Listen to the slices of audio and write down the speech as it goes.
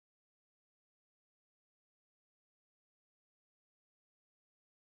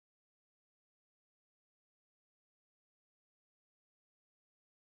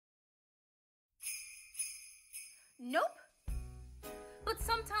Nope. But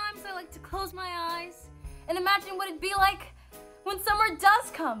sometimes I like to close my eyes and imagine what it'd be like when summer does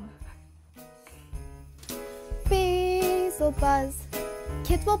come. Bees will buzz,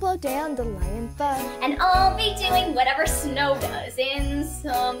 kids will blow dandelion fuzz, and I'll be doing whatever snow does in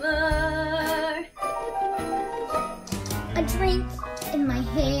summer. A drink in my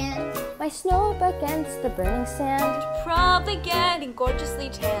hand, my snow up against the burning sand, probably getting gorgeously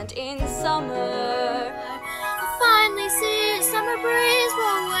tanned in summer. I'll finally see a summer breeze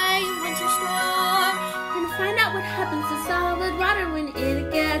blow away a winter storm, and find out what happens to solid water when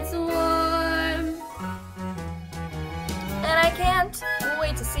it gets warm. And I can't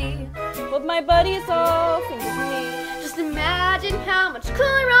wait to see what my buddies all think of me. Just imagine how much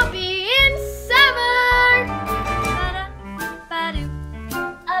cooler I'll be in summer.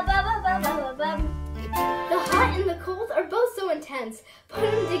 The hot and the cold are both so intense. Put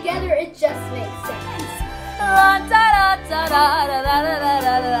them together, it just makes sense.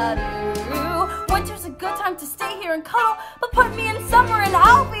 Winter's a good time to stay here and cuddle, but put me in summer and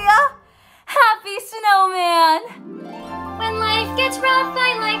I'll be a happy snowman. When life gets rough,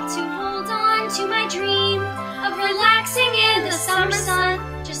 I like to hold on to my dream of relaxing in the summer sun,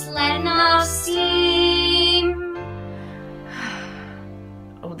 just letting off steam.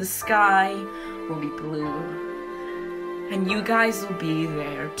 Oh, the sky will be blue, and you guys will be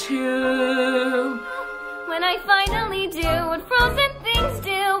there too. When I finally do what frozen things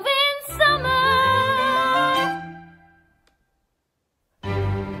do.